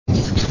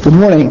Good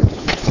morning.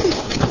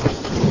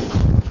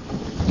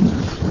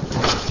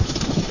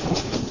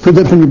 Please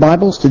open your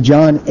Bibles to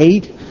John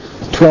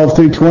 8:12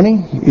 through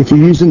 20. If you're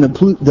using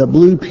the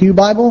Blue Pew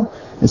Bible,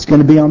 it's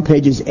going to be on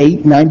pages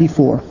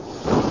 894.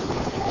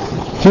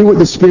 Hear what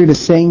the Spirit is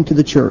saying to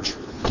the church.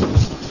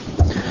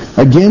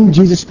 Again,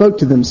 Jesus spoke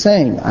to them,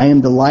 saying, I am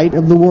the light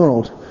of the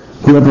world.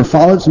 Whoever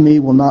follows me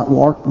will not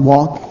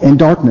walk in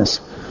darkness,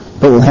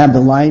 but will have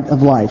the light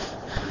of life.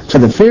 So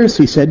the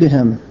Pharisee said to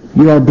him,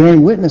 You are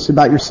bearing witness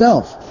about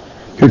yourself.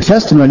 Your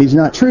testimony is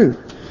not true.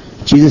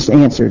 Jesus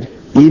answered,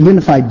 Even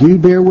if I do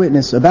bear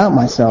witness about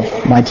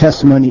myself, my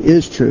testimony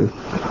is true.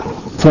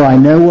 For I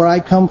know where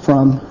I come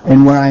from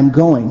and where I am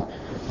going.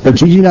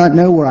 But you do not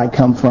know where I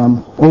come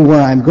from or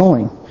where I am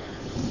going.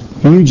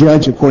 You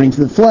judge according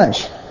to the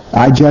flesh.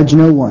 I judge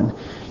no one.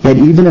 Yet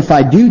even if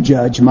I do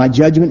judge, my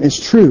judgment is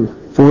true.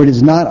 For it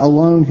is not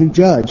alone who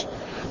judge,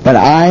 but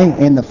I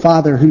and the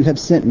Father who have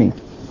sent me.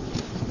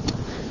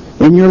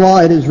 In your law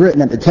it is written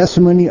that the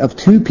testimony of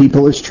two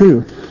people is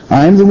true.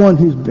 I am the one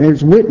who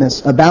bears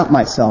witness about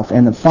myself,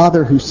 and the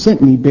Father who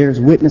sent me bears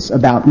witness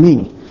about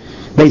me.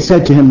 They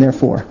said to him,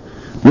 therefore,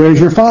 Where is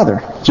your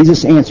Father?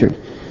 Jesus answered,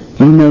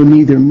 You know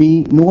neither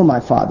me nor my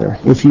Father.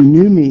 If you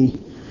knew me,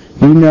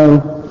 you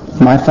know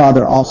my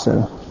Father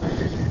also.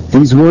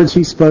 These words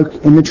he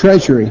spoke in the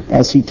treasury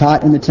as he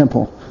taught in the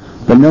temple.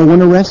 But no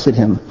one arrested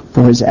him,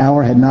 for his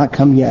hour had not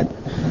come yet.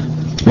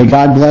 May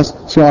God bless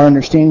to our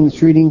understanding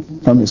this reading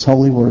from his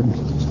holy word.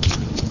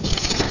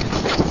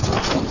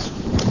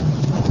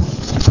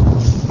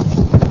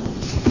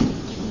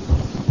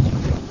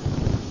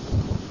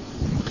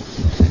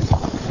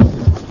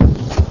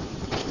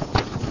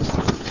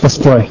 Let's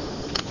pray.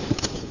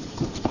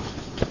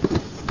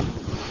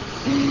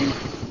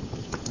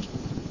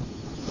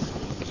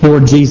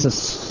 Lord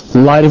Jesus,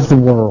 light of the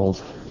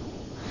world,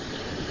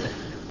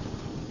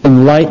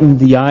 enlighten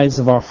the eyes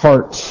of our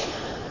hearts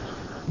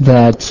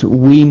that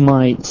we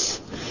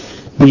might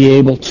be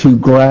able to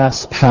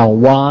grasp how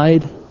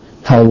wide,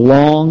 how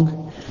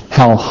long,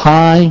 how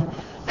high,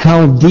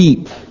 how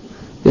deep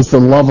is the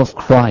love of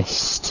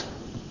Christ.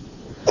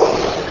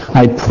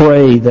 I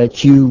pray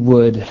that you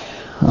would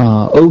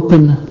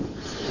open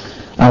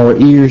our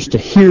ears to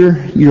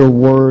hear your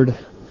word,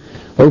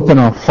 open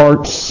our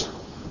hearts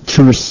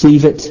to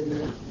receive it,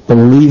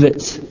 believe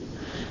it,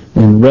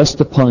 and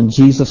rest upon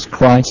Jesus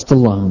Christ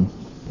alone.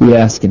 We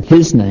ask in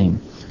his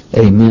name,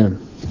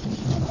 amen.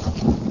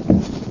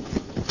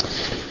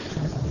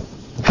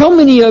 How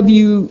many of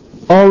you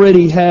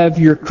already have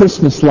your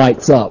Christmas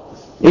lights up?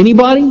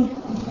 Anybody?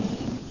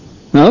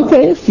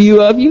 Okay, a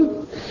few of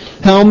you.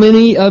 How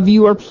many of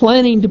you are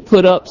planning to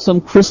put up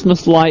some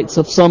Christmas lights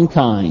of some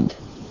kind?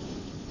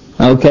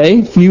 Okay,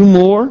 a few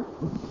more.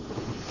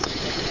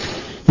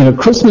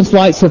 Christmas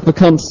lights have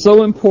become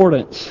so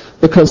important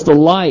because the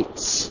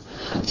lights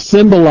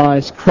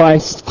symbolize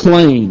Christ's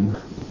claim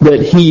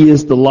that he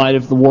is the light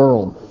of the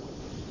world.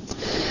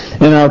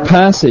 In our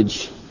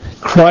passage,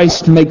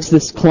 Christ makes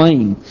this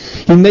claim.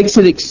 He makes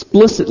it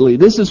explicitly.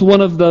 This is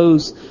one of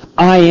those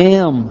I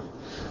am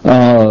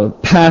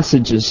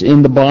passages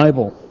in the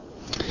Bible.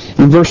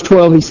 In verse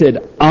 12 he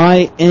said,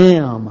 I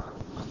am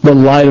the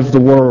light of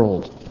the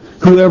world.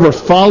 Whoever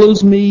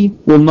follows me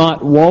will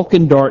not walk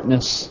in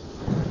darkness,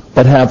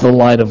 but have the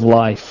light of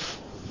life.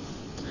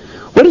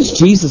 What does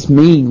Jesus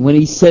mean when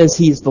he says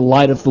he is the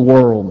light of the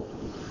world?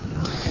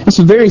 It's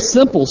a very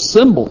simple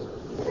symbol,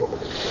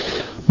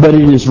 but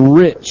it is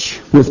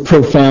rich with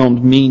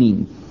profound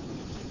meaning.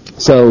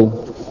 So,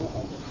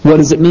 what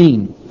does it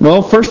mean?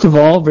 Well, first of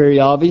all, very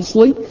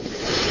obviously,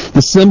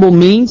 the symbol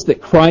means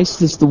that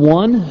Christ is the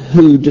one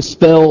who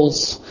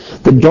dispels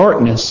the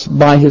darkness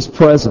by his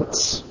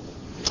presence.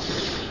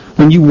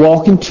 When you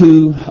walk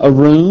into a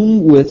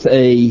room with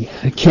a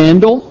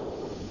candle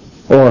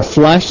or a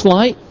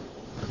flashlight,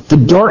 the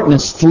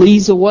darkness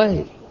flees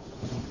away.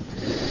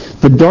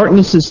 The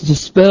darkness is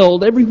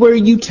dispelled everywhere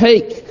you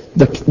take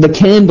the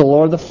candle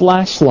or the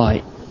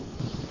flashlight.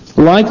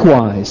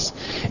 Likewise,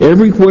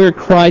 everywhere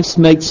Christ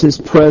makes his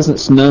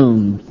presence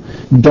known,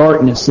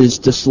 darkness is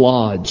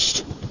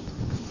dislodged.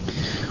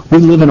 We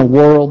live in a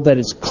world that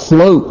is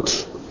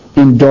cloaked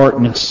in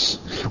darkness.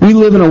 We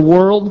live in a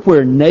world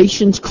where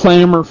nations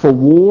clamor for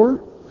war,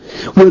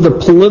 where the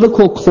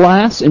political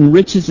class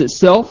enriches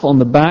itself on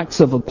the backs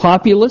of a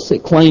populace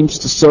it claims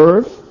to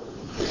serve.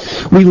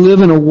 We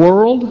live in a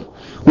world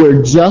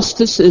where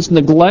justice is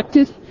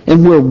neglected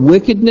and where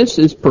wickedness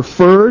is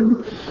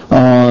preferred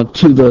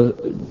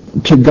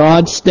to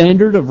God's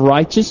standard of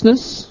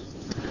righteousness.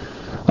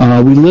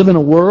 We live in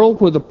a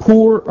world where the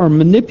poor are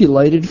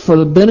manipulated for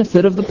the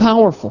benefit of the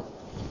powerful.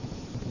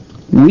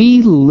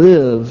 We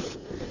live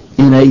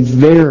in a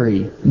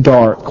very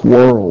dark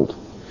world.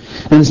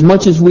 And as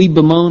much as we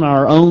bemoan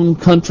our own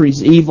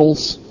country's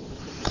evils,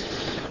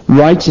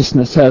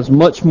 righteousness has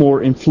much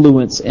more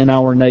influence in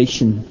our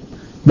nation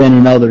than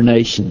in other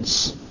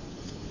nations.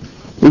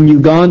 In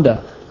Uganda,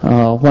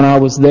 when I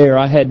was there,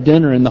 I had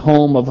dinner in the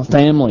home of a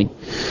family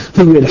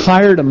who had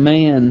hired a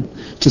man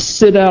to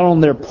sit out on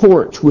their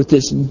porch with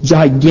this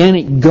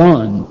gigantic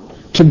gun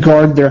to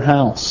guard their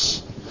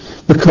house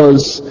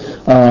because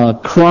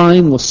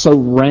crime was so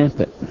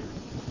rampant.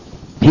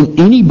 And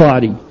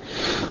anybody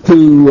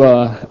who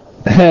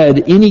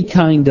had any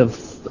kind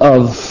of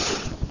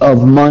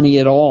money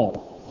at all,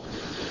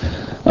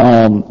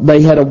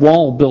 they had a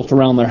wall built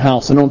around their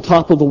house, and on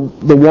top of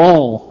the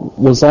wall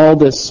was all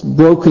this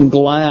broken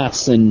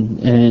glass and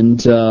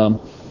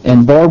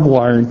barbed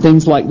wire and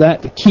things like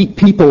that to keep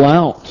people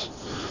out.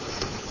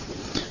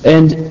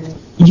 And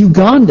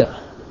Uganda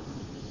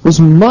was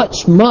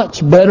much,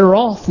 much better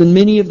off than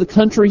many of the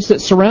countries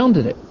that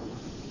surrounded it.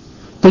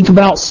 Think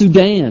about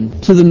Sudan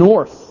to the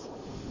north.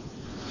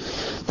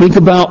 Think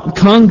about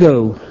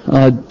Congo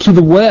to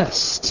the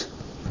west.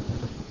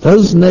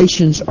 Those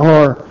nations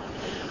are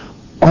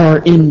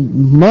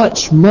in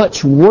much,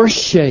 much worse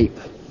shape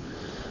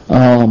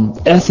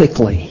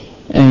ethically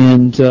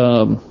and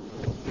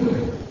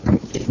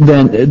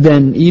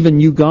than even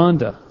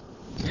Uganda.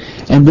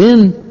 And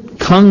then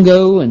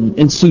Congo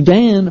and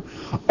Sudan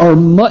are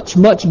much,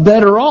 much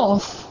better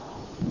off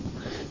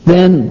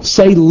than,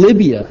 say,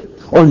 Libya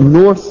or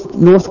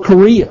North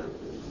Korea.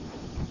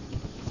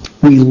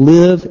 We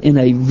live in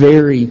a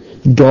very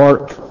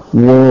dark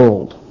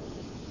world.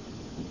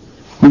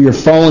 We are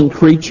fallen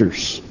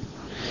creatures.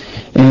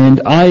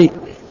 And I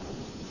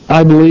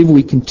believe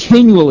we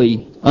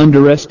continually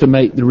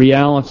underestimate the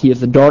reality of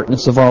the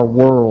darkness of our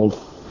world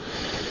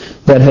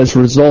that has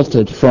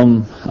resulted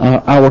from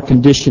our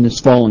condition as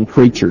fallen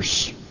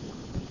creatures.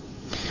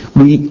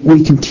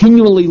 We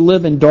continually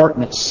live in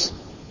darkness.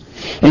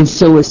 And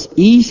so it's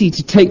easy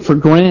to take for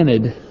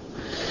granted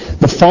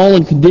the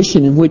fallen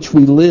condition in which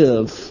we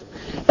live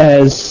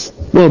as,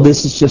 well,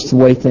 this is just the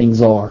way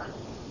things are.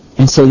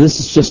 And so this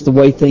is just the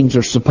way things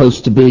are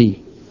supposed to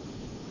be.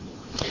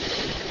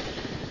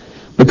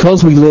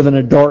 Because we live in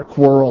a dark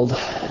world,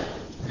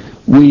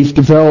 we've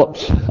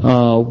developed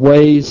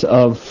ways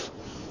of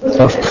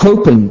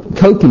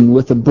coping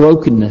with the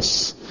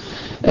brokenness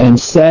and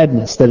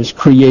sadness that is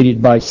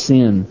created by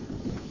sin.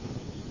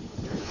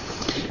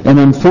 And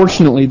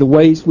unfortunately, the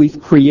ways we've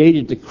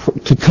created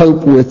to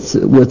cope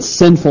with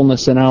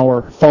sinfulness in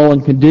our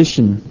fallen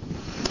condition,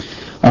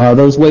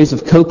 those ways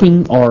of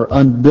coping are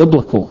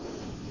unbiblical.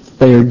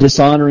 They are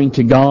dishonoring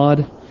to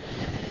God,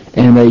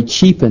 and they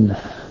cheapen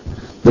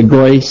the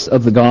grace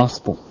of the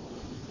gospel.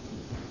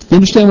 You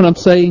understand what I'm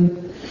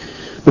saying?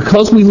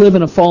 Because we live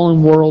in a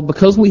fallen world,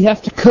 because we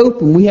have to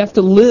cope and we have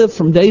to live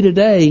from day to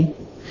day,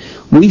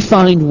 we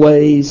find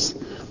ways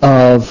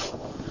of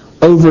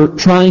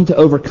trying to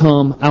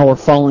overcome our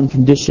fallen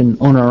condition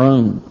on our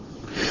own.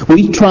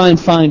 We try and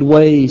find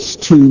ways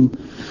to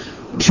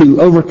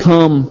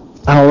overcome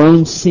our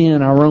own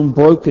sin, our own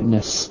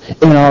brokenness,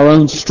 and our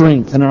own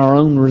strength and our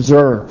own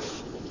reserve.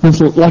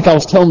 Like I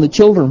was telling the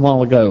children a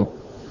while ago,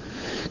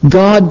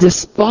 God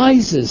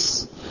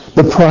despises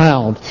the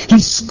proud. He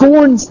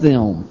scorns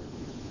them.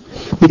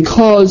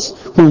 Because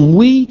when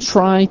we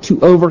try to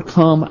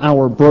overcome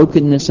our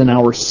brokenness and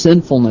our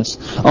sinfulness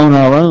on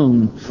our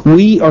own,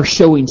 we are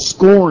showing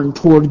scorn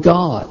toward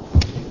God.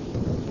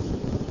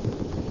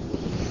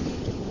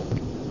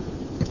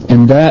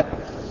 And that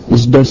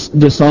is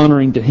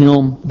dishonoring to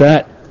Him.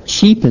 That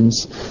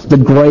cheapens the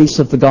grace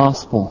of the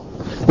gospel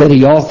that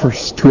He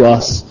offers to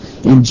us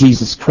in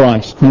Jesus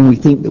Christ when we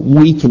think that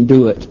we can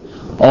do it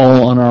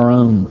all on our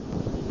own.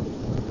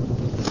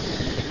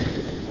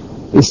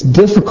 It's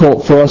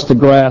difficult for us to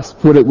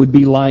grasp what it would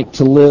be like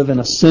to live in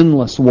a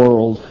sinless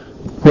world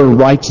where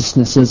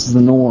righteousness is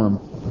the norm.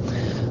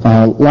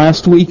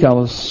 Last week I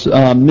was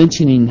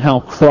mentioning how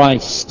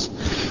Christ,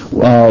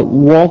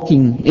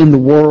 walking in the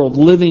world,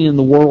 living in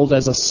the world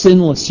as a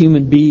sinless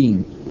human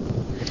being,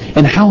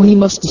 and how He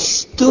must have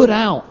stood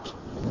out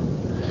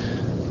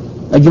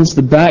against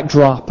the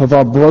backdrop of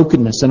our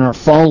brokenness and our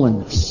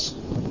fallenness.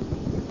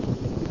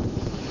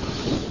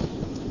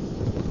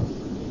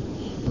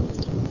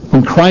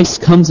 When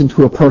Christ comes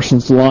into a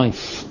person's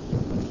life,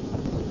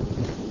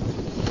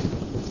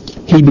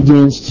 He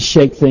begins to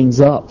shake things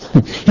up.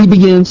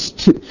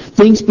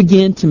 Things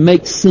begin to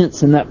make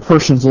sense in that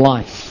person's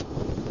life.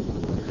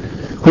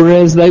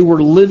 Whereas they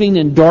were living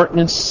in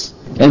darkness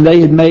and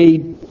they had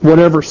made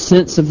whatever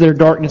sense of their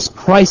darkness,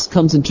 Christ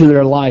comes into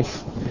their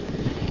life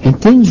and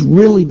things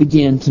really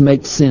begin to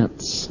make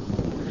sense.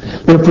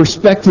 Their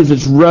perspective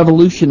is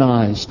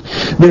revolutionized.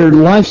 Their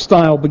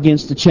lifestyle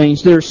begins to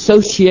change. Their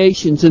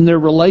associations and their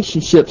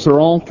relationships are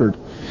altered.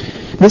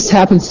 This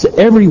happens to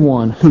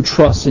everyone who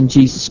trusts in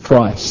Jesus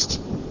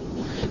Christ.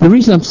 The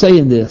reason I'm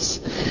saying this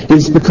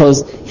is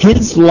because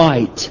His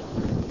light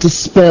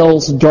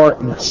dispels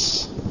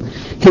darkness.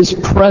 His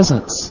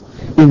presence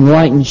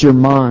enlightens your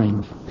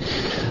mind.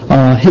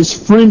 His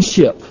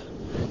friendship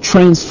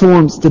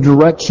transforms the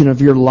direction of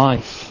your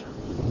life.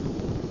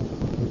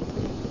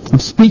 I'm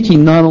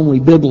speaking not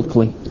only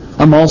biblically,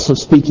 I'm also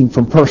speaking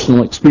from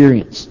personal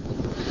experience.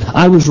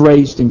 I was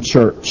raised in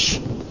church.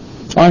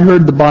 I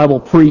heard the Bible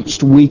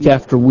preached week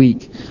after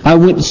week. I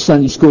went to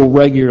Sunday school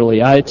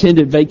regularly. I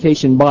attended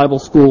Vacation Bible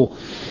School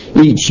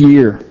each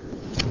year.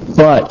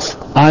 But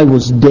I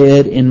was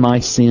dead in my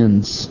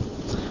sins.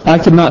 I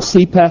could not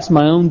see past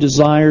my own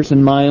desires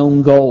and my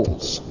own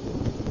goals.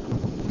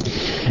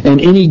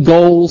 And any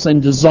goals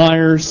and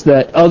desires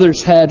that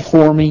others had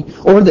for me,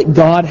 or that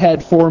God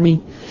had for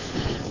me,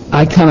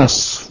 I kind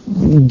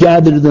of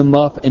gathered them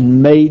up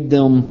and made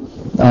them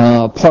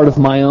part of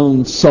my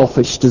own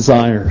selfish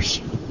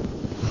desires.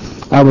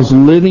 I was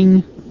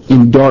living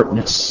in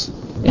darkness,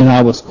 and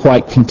I was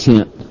quite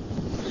content.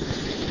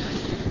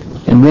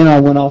 And then I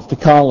went off to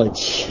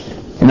college.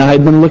 And I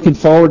had been looking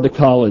forward to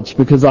college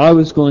because I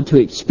was going to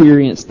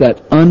experience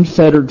that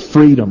unfettered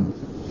freedom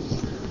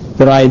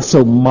that I had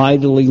so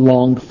mightily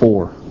longed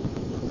for.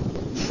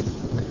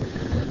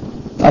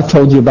 I've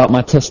told you about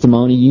my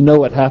testimony. You know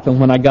what happened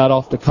when I got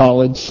off to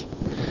college.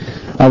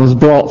 I was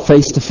brought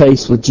face to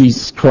face with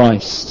Jesus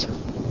Christ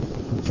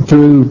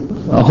through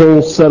a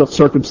whole set of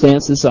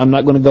circumstances. I'm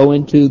not going to go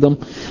into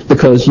them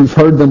because you've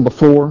heard them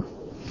before.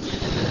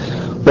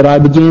 But I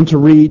began to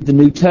read the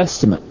New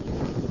Testament.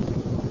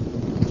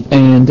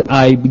 And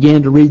I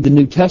began to read the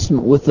New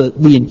Testament with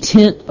the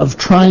intent of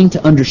trying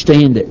to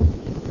understand it.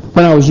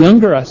 When I was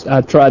younger,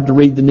 I tried to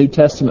read the New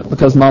Testament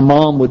because my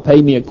mom would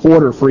pay me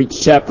 $0.25 for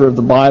each chapter of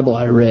the Bible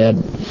I read.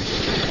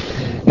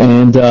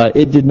 And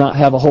it did not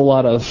have a whole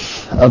lot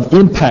of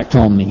impact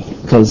on me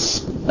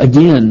because,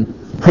 again,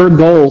 her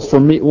goals for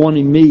me,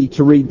 wanting me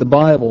to read the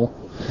Bible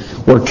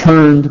were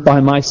turned by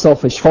my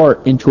selfish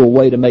heart into a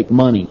way to make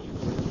money.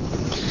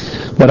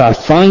 But I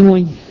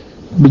finally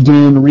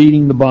began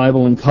reading the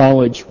Bible in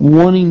college,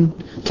 wanting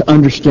to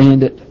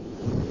understand it.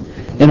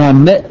 And I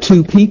met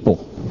two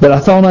people that I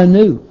thought I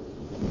knew.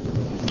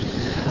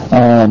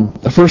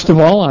 First of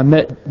all, I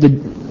met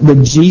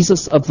the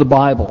Jesus of the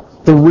Bible,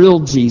 the real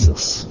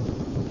Jesus.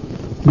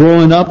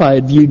 Growing up, I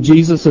had viewed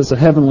Jesus as a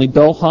heavenly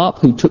bellhop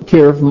who took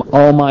care of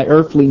all my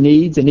earthly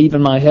needs and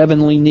even my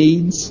heavenly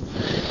needs.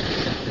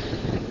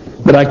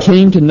 But I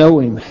came to know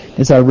Him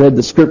as I read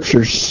the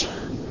Scriptures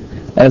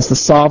as the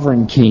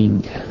sovereign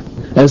King,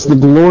 as the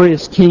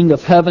glorious King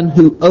of heaven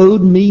who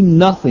owed me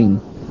nothing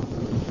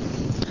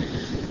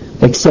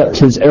except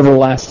His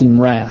everlasting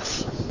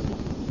wrath.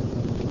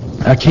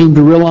 I came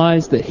to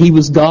realize that He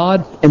was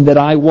God and that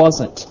I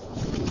wasn't.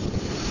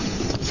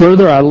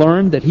 Further, I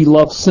learned that He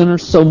loved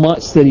sinners so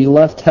much that He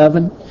left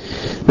heaven,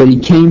 that He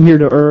came here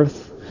to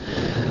earth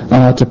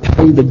to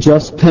pay the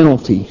just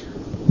penalty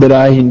that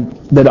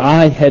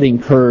I had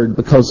incurred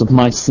because of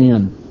my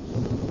sin.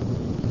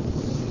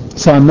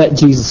 So I met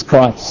Jesus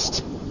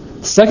Christ.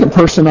 The second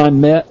person I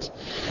met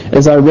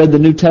as I read the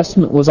New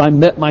Testament was I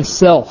met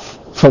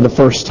myself for the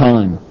first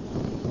time.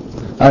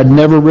 I'd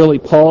never really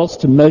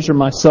paused to measure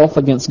myself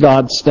against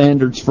God's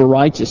standards for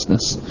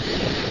righteousness.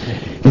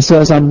 And so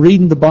as I'm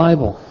reading the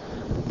Bible,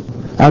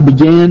 I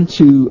began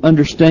to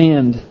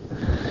understand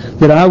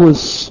that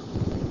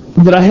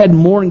I had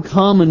more in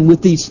common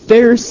with these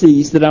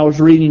Pharisees that I was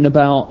reading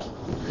about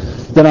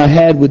than I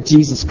had with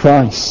Jesus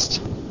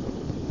Christ.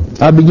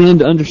 I began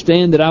to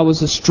understand that I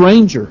was a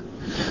stranger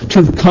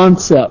to the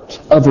concept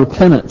of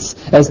repentance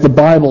as the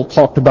Bible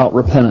talked about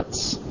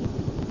repentance.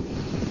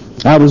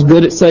 I was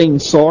good at saying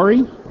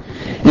sorry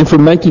and for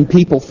making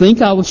people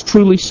think I was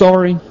truly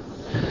sorry,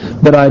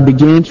 but I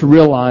began to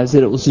realize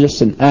that it was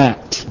just an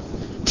act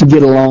to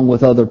get along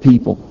with other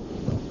people.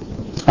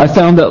 I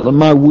found out that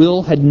my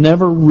will had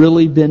never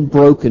really been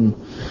broken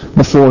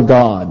before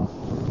God.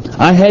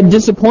 I had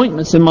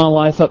disappointments in my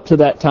life up to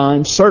that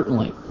time,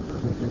 certainly.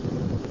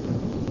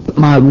 But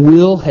my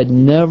will had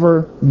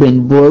never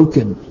been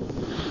broken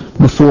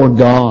before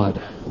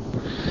God.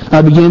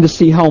 I began to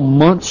see how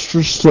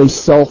monstrously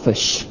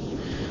selfish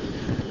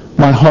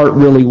my heart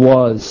really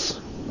was.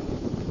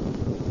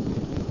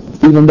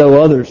 Even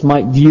though others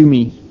might view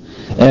me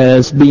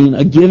as being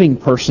a giving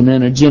person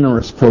and a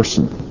generous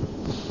person.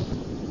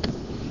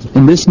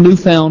 And this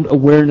newfound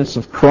awareness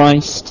of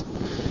Christ,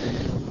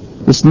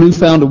 this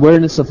newfound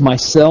awareness of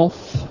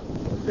myself,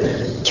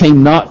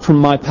 came not from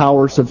my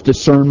powers of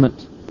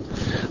discernment,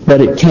 but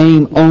it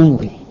came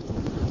only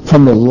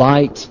from the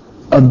light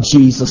of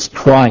Jesus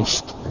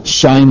Christ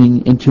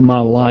shining into my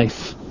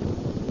life.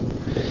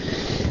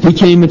 He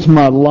came into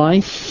my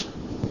life,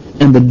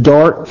 and the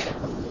dark,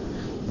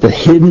 the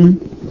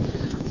hidden,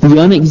 the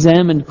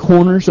unexamined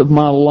corners of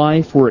my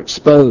life were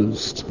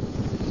exposed.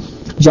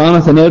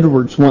 Jonathan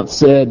Edwards once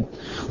said,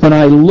 "When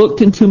I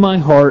looked into my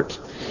heart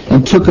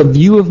and took a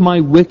view of my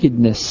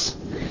wickedness,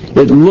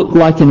 it looked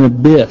like an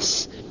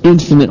abyss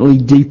infinitely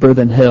deeper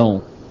than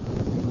hell."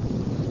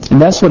 And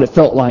that's what it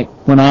felt like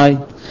when I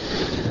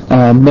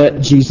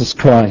met Jesus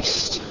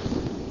Christ.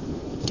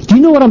 Do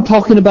you know what I'm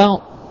talking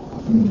about?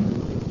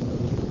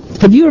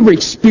 Have you ever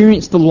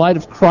experienced the light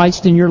of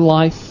Christ in your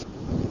life?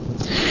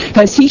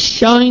 Has He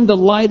shined the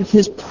light of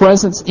His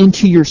presence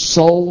into your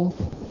soul?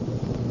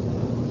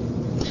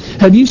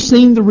 Have you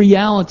seen the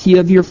reality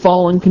of your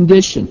fallen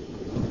condition?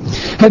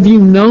 Have you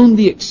known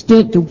the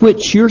extent to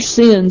which your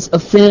sins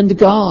offend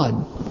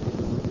God?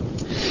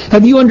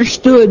 Have you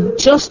understood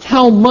just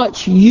how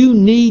much you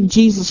need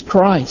Jesus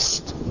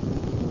Christ?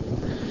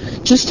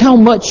 Just how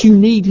much you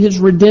need His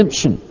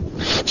redemption?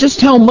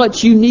 Just how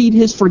much you need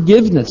His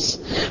forgiveness?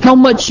 How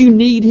much you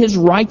need His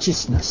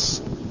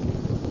righteousness?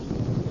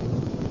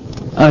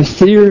 I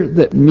fear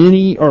that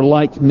many are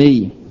like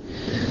me,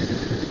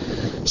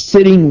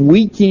 sitting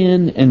week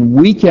in and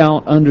week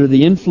out under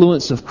the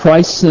influence of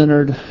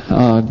Christ-centered,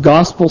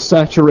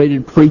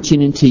 gospel-saturated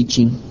preaching and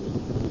teaching.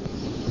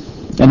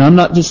 And I'm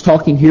not just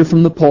talking here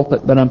from the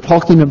pulpit, but I'm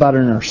talking about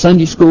it in our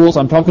Sunday schools.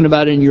 I'm talking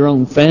about it in your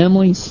own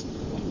families.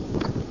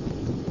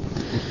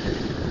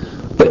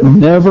 But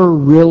never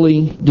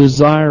really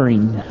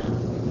desiring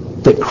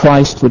that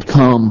Christ would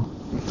come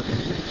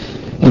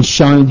and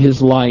shine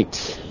His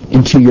light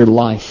into your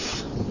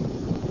life.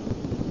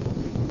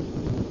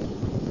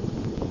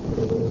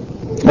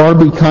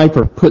 R.B.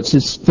 Kuiper puts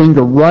his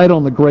finger right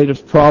on the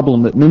greatest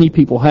problem that many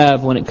people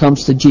have when it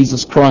comes to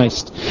Jesus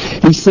Christ.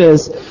 He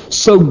says,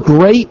 "So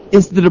great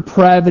is the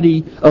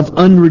depravity of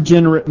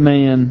unregenerate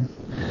man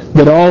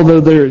that although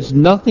there is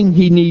nothing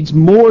he needs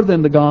more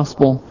than the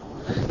gospel,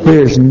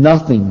 there is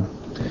nothing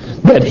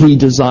that he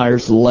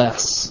desires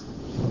less."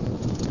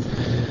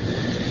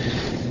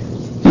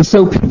 And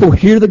so people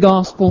hear the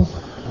gospel,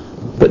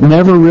 but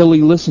never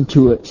really listen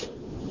to it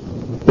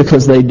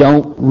because they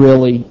don't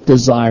really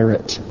desire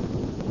it.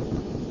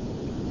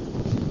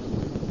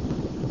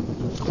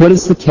 What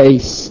is the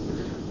case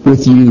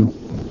with you?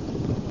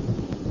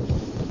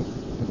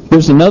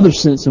 There's another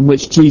sense in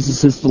which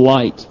Jesus is the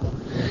light.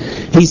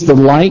 He's the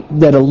light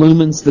that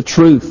illumines the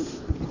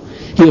truth.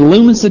 He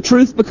illumines the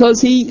truth because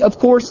He, of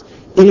course,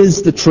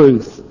 is the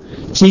truth.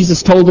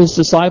 Jesus told His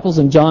disciples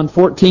in John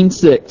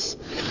 14:6,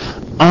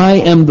 "I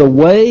am the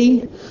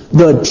way,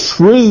 the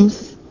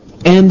truth,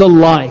 and the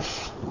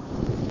life.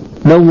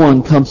 No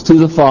one comes to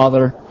the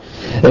Father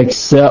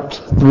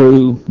except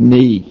through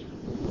me."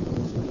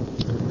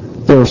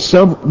 There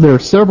are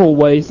several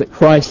ways that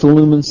Christ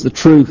illumines the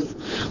truth,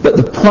 but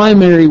the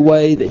primary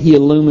way that He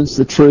illumines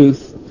the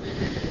truth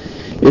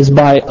is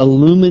by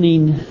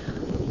illumining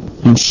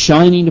and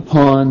shining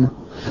upon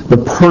the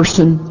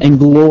person and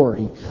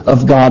glory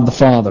of God the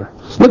Father.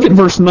 Look at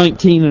verse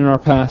 19 in our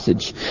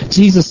passage.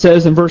 Jesus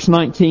says in verse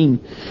 19,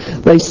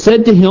 "They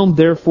said to Him,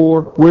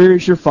 therefore, where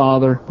is your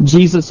Father?"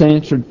 Jesus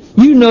answered,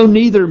 "You know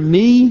neither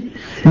me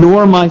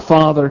nor my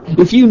Father.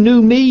 If you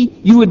knew me,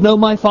 you would know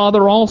my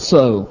Father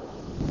also."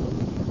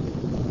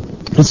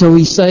 And so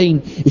He's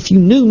saying, if you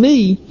knew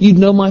me, you'd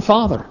know my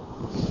Father.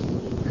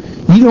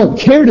 You don't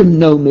care to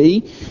know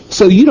me,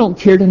 so you don't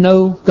care to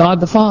know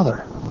God the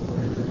Father.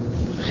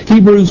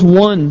 Hebrews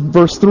 1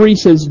 verse 3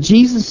 says,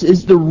 "Jesus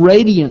is the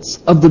radiance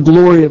of the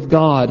glory of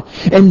God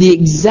and the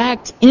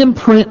exact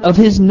imprint of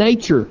His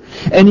nature,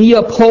 and He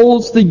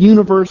upholds the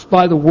universe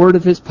by the word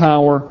of His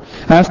power.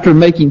 After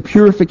making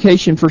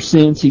purification for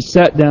sins, He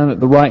sat down at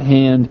the right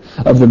hand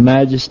of the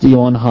Majesty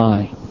on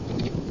high."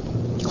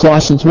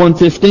 Colossians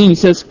 1:15, he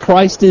says,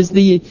 "Christ is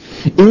the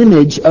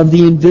image of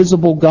the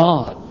invisible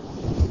God."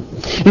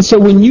 And so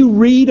when you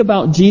read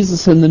about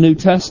Jesus in the New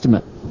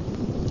Testament,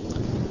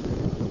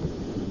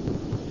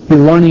 you're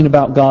learning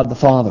about God the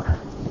Father.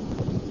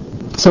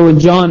 So in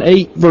John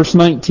 8, verse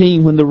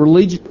 19, when the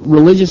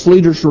religious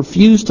leaders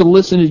refused to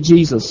listen to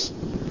Jesus,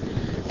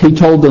 He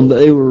told them that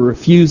they were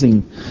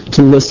refusing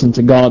to listen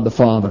to God the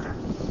Father.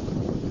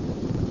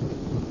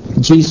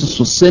 Jesus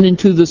was sent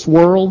into this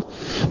world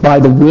by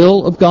the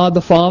will of God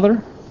the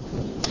Father.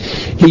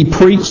 He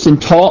preached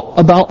and taught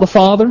about the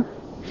Father.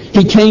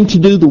 He came to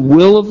do the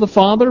will of the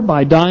Father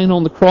by dying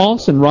on the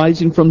cross and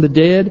rising from the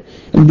dead,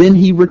 and then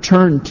He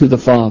returned to the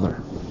Father.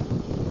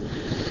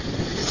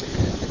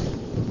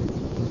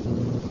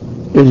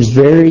 It is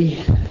very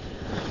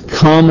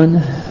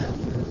common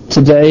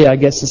today, I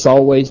guess it's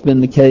always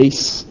been the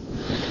case,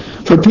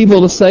 for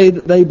people to say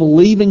that they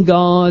believe in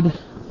God,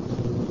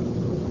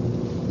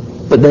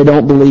 but they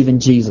don't believe in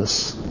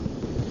Jesus.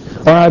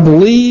 Or I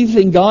believe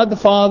in God the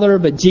Father,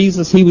 but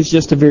Jesus, He was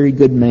just a very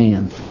good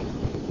man.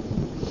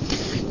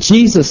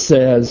 Jesus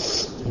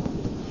says,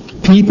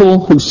 people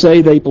who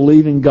say they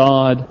believe in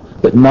God,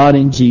 but not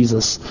in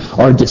Jesus,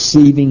 are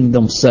deceiving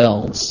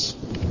themselves.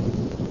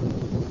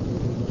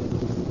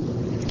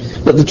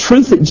 But the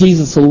truth that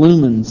Jesus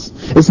illumines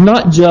is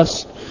not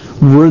just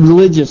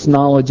religious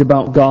knowledge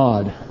about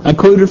God. I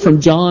quoted from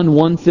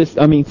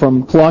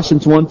from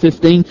Colossians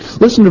 1:15.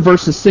 Listen to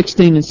verses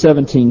 16 and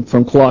 17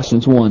 from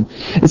Colossians 1.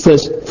 It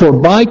says, "For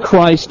by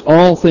Christ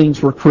all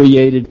things were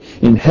created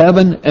in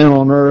heaven and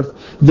on earth,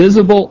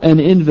 visible and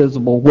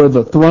invisible,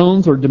 whether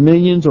thrones or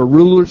dominions or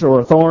rulers or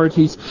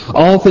authorities,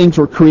 all things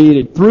were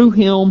created through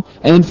Him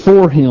and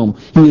for Him.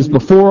 He is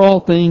before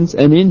all things,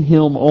 and in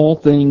Him all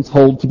things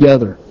hold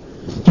together."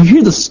 Do you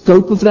hear the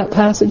scope of that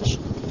passage?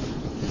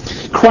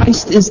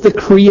 Christ is the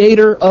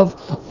creator of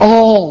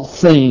all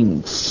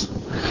things.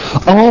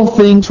 All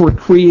things were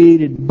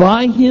created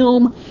by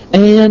Him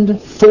and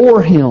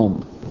for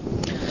Him.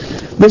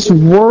 This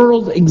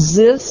world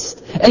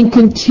exists and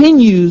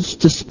continues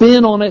to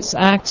spin on its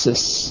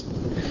axis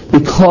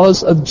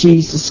because of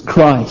Jesus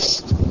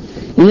Christ.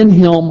 In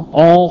Him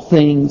all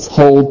things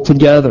hold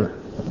together.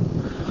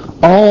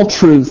 All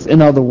truth, in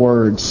other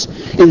words,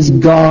 is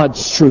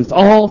God's truth.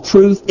 All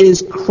truth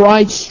is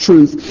Christ's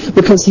truth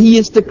because He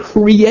is the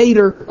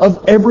creator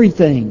of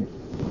everything.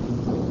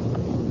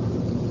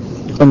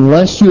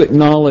 unless you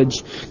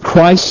acknowledge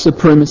Christ's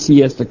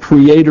supremacy as the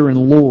Creator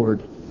and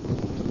Lord,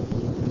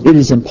 it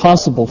is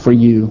impossible for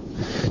you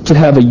to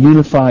have a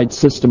unified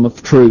system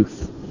of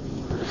truth.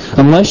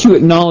 Unless you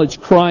acknowledge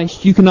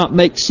Christ, you cannot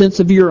make sense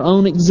of your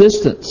own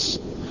existence,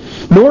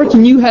 nor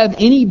can you have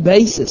any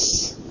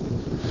basis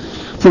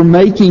for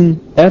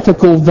making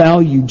ethical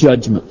value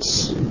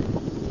judgments.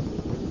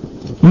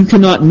 You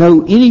cannot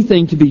know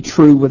anything to be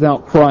true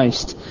without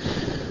Christ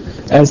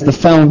as the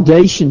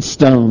foundation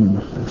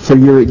stone for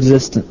your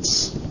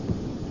existence.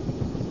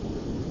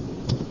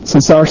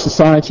 Since our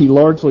society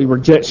largely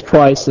rejects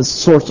Christ as the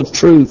source of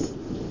truth,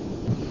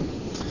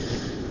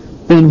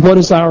 then what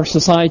does our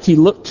society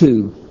look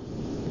to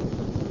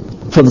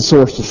for the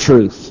source of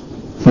truth?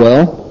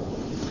 Well,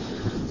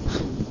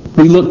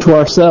 we look to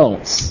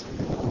ourselves.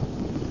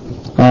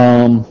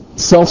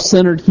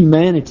 Self-centered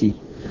humanity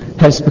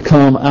has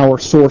become our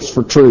source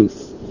for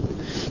truth.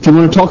 If you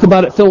want to talk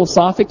about it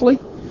philosophically,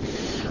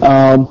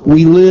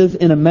 we live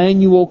in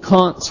Immanuel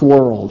Kant's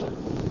world,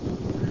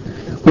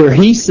 where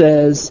he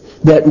says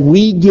that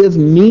we give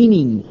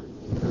meaning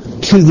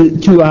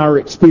to our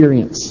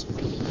experience.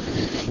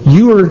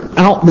 You are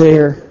out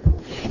there,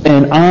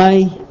 and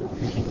I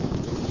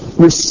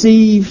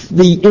receive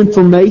the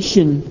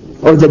information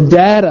or the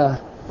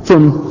data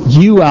from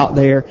you out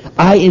there.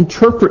 I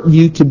interpret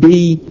you to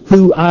be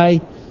who I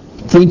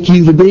think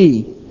you to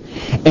be.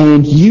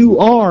 And you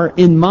are,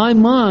 in my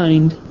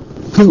mind,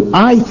 who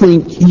I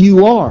think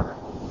you are.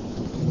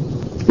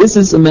 This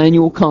is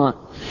Immanuel Kant.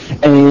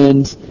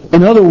 And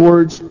in other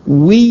words,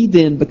 we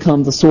then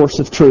become the source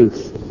of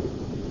truth.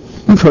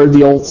 You've heard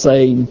the old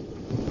saying,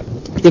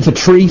 if a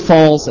tree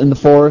falls in the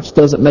forest,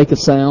 does it make a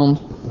sound?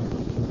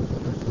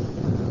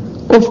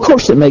 Well, of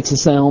course it makes a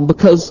sound,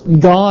 because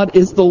God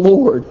is the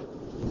Lord.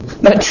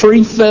 That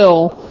tree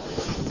fell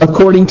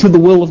according to the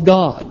will of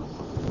God.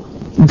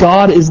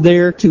 God is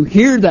there to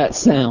hear that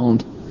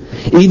sound,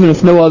 even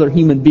if no other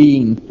human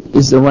being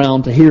is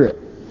around to hear it.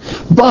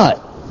 But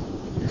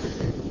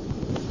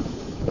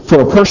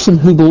for a person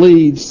who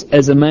believes,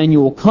 as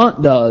Immanuel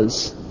Kant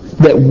does,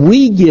 that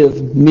we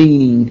give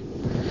meaning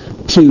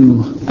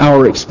to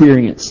our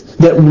experience,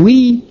 that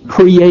we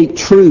create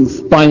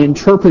truth by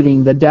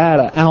interpreting the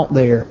data out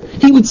there,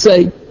 he would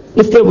say,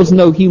 if there was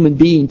no human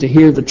being to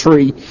hear the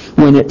tree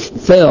when it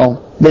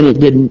fell, then it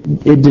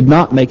did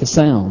not make a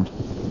sound.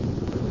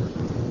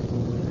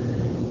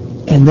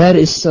 And that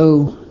is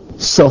so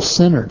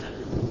self-centered.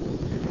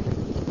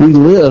 We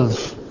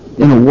live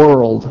in a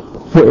world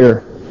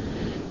where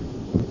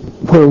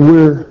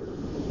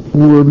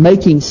we're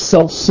making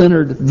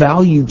self-centered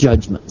value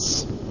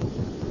judgments.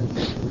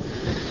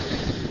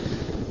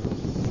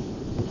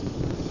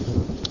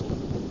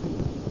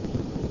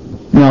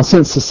 Now,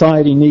 since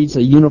society needs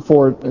a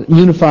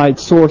unified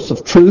source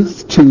of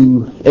truth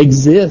to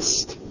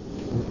exist,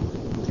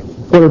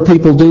 what are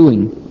people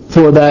doing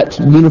for that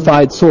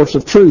unified source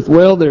of truth?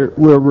 Well,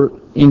 we're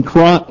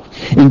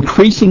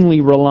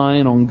increasingly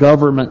relying on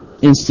government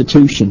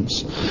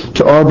institutions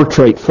to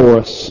arbitrate for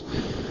us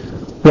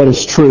what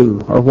is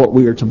true or what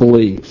we are to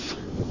believe.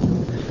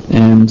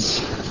 And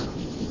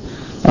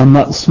I'm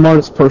not the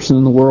smartest person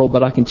in the world,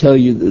 but I can tell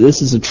you that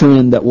this is a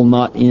trend that will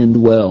not end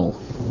well.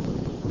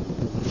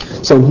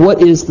 So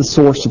what is the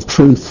source of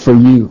truth for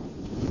you?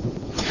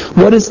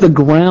 What is the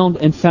ground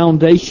and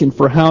foundation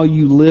for how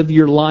you live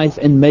your life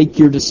and make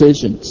your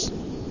decisions?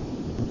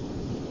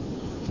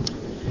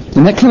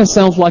 And that kind of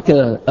sounds like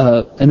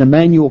an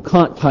Immanuel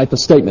Kant type of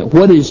statement.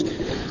 What is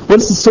the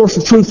source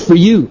of truth for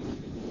you?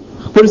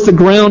 What is the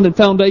ground and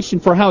foundation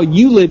for how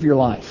you live your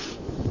life?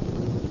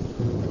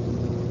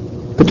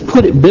 But to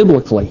put it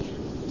biblically,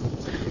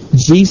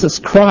 Jesus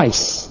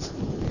Christ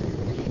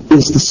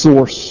is the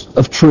source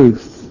of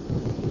truth.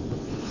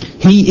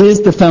 He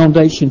is the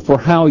foundation for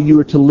how you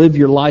are to live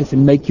your life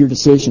and make your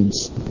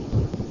decisions.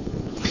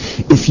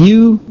 If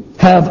you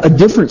have a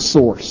different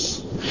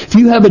source, if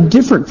you have a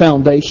different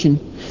foundation,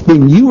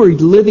 then you are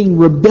living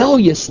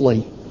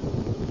rebelliously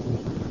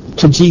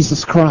to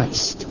Jesus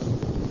Christ.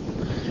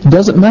 It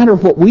doesn't matter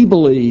what we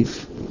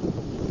believe.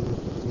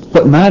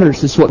 What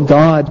matters is what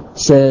God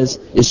says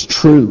is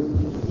true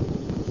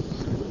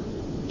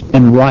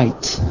and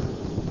right.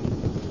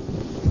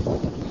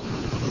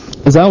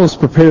 As I was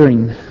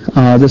preparing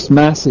this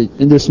message,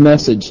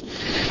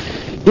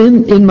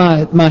 in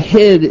my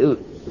head,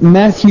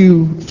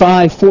 Matthew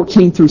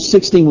 5:14 through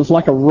 16 was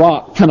like a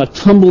rock kind of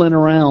tumbling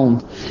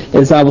around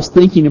as I was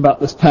thinking about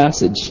this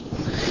passage.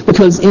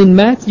 Because in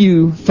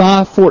Matthew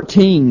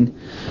 5:14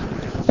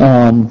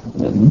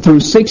 through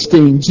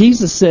 16,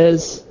 Jesus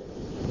says,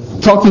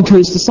 talking to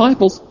His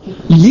disciples,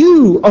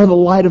 "You are the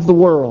light of the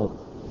world."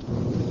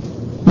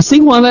 You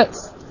see why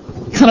that's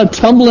kind of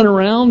tumbling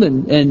around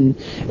and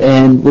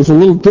was a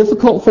little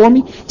difficult for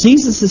me?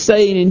 Jesus is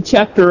saying in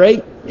chapter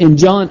 8, in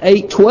John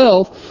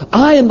 8:12,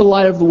 I am the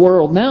light of the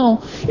world.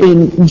 Now,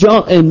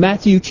 in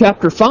Matthew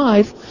chapter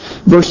 5,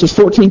 verses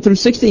 14 through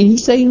 16,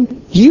 He's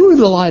saying, you are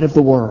the light of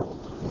the world.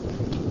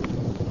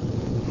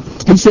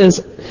 He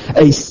says,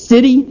 A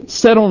city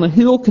set on a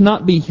hill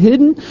cannot be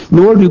hidden,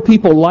 nor do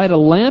people light a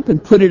lamp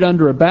and put it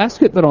under a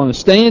basket, but on a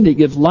stand it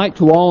gives light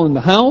to all in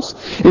the house.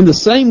 In the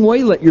same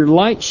way, let your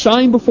light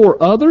shine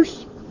before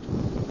others,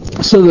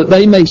 so that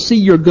they may see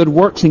your good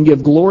works and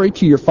give glory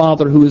to your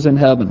Father who is in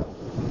heaven.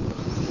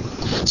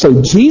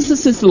 So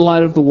Jesus is the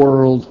light of the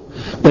world,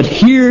 but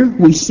here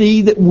we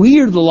see that we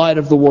are the light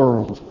of the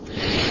world.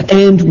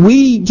 And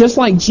we, just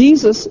like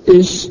Jesus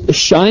is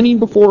shining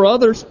before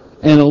others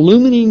and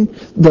illuminating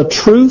the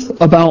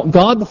truth about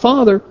God the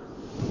Father,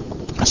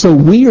 so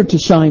we are to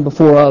shine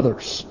before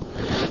others,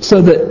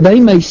 so that they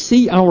may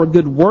see our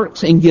good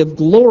works and give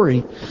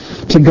glory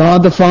to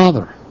God the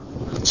Father.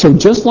 So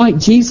just like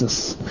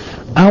Jesus,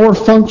 our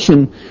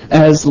function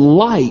as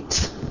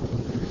light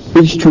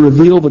is to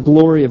reveal the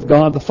glory of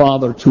God the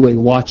Father to a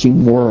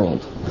watching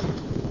world.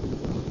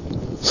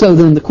 So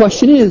then the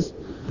question is,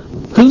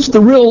 who's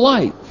the real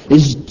light?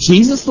 Is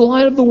Jesus the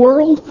light of the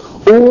world,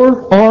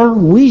 or are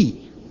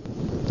we?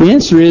 The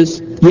answer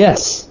is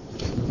yes.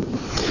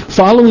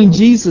 Following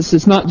Jesus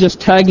is not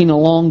just tagging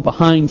along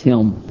behind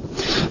Him.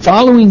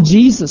 Following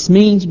Jesus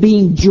means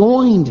being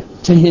joined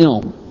to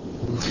Him.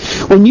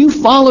 When you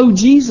follow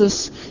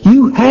Jesus,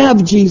 you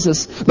have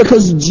Jesus,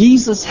 because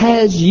Jesus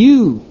has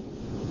you.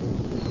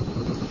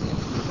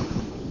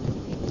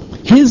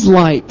 His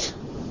light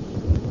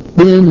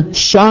then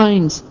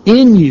shines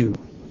in you.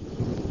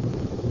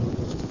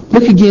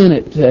 Look again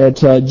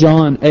at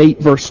John 8,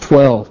 verse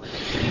 12.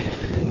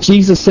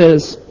 Jesus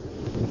says,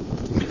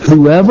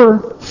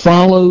 "Whoever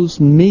follows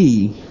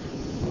me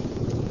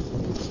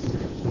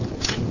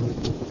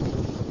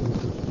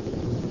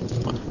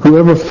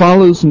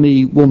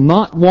will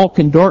not walk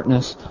in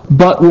darkness,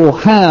 but will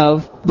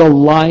have the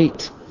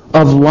light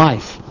of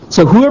life."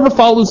 So whoever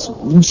follows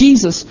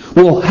Jesus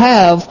will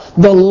have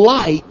the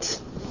light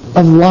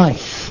of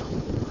life.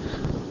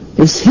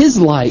 It's His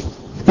light.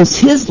 It's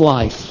His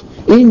life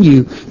in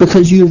you,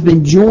 because you have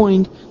been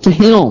joined to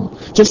Him.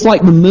 Just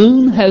like the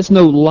moon has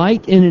no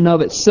light in and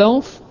of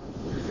itself,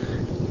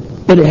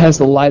 but it has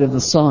the light of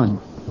the sun.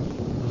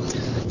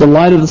 The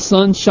light of the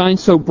sun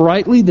shines so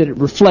brightly that it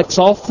reflects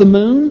off the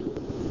moon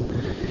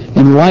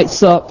and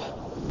lights up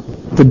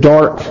the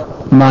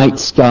dark night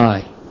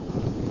sky.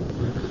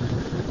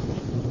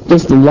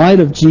 Does the light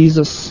of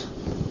Jesus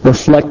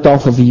reflect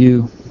off of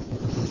you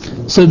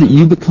so that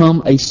you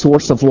become a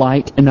source of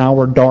light in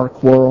our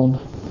dark world?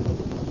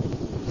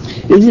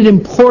 Is it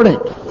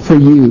important for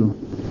you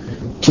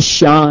to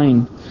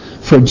shine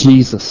for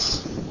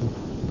Jesus?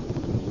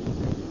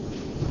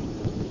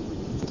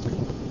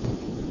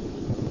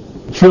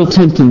 It's real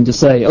tempting to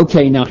say,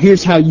 okay, now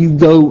here's how you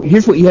go,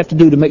 here's what you have to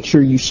do to make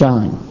sure you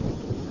shine.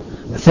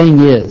 The thing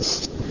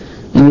is,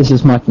 and this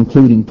is my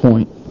concluding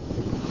point,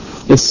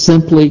 it's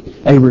simply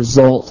a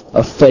result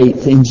of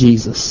faith in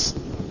Jesus.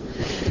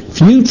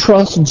 If you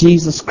trust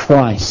Jesus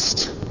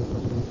Christ,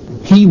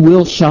 He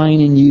will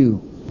shine in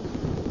you.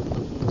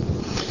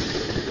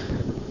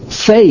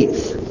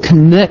 Faith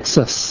connects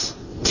us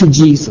to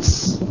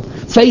Jesus.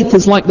 Faith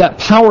is like that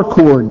power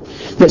cord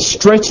that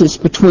stretches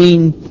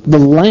between the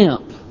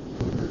lamp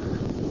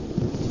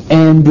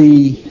and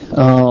the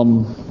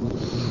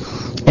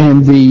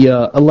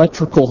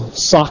electrical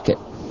socket.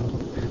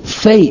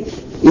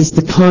 Faith is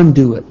the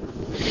conduit.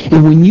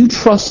 And when you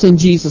trust in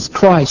Jesus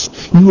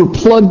Christ, you are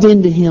plugged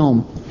into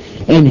Him,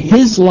 and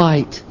His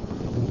light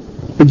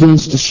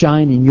begins to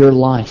shine in your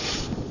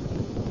life.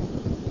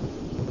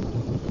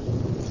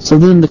 So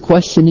then the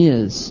question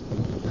is,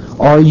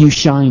 are you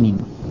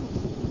shining?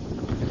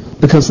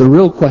 Because the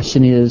real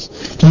question is,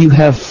 do you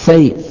have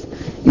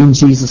faith in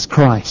Jesus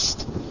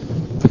Christ?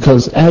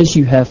 Because as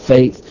you have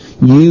faith,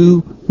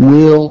 you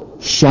will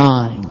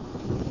shine.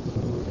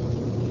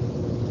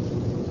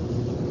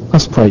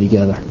 Let's pray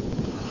together.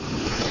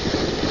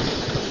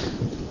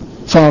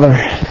 Father,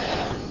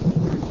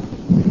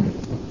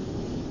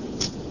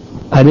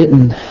 I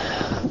didn't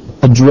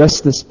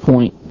address this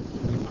point,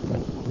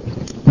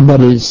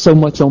 but it is so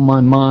much on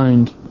my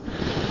mind.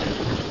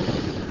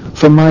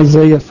 From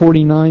Isaiah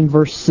 49,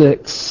 verse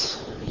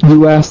 6,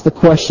 you ask the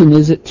question,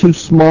 is it too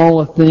small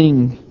a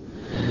thing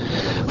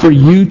for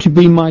you to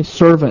be my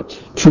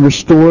servant, to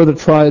restore the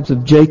tribes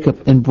of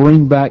Jacob and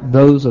bring back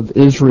those of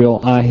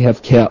Israel I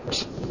have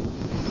kept?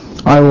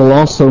 I will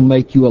also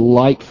make you a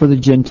light for the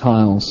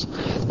Gentiles,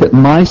 that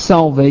my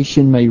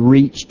salvation may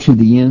reach to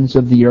the ends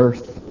of the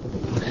earth.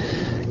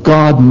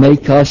 God,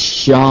 make us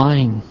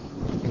shine.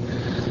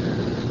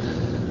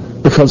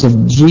 Because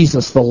of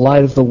Jesus, the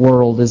light of the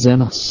world is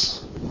in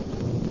us.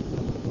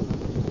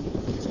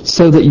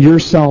 So that your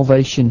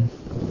salvation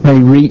may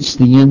reach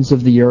the ends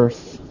of the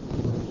earth.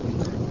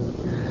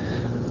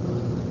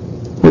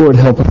 Lord,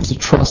 help us to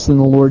trust in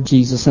the Lord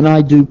Jesus. And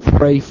I do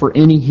pray for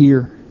any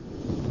here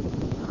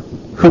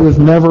who have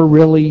never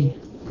really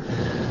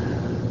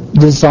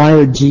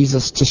desired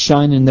Jesus to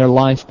shine in their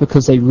life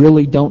because they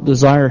really don't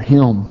desire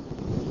Him.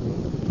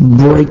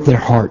 Break their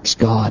hearts,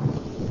 God.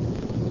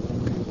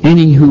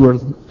 Any who are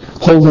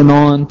holding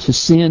on to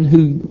sin,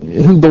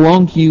 who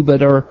belong to you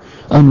but are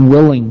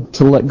unwilling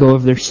to let go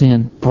of their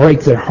sin,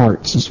 break their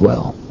hearts as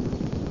well.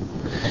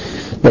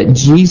 that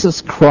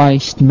Jesus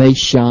Christ may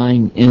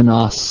shine in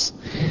us,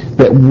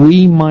 that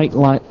we might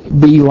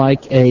be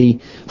like a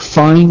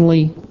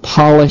finely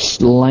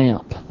polished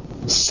lamp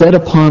set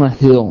upon a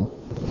hill,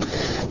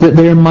 that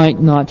there might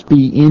not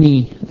be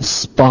any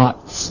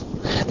spots,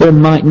 there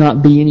might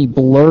not be any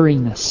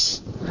blurriness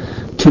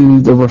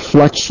to the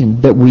reflection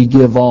that we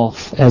give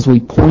off as we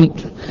point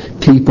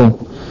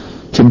people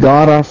to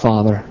God our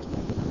Father,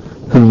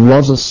 who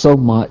loves us so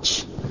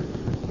much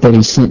that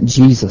He sent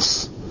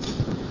Jesus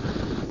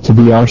to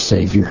be our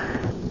Savior.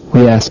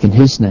 We ask in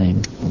His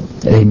name,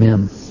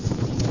 amen.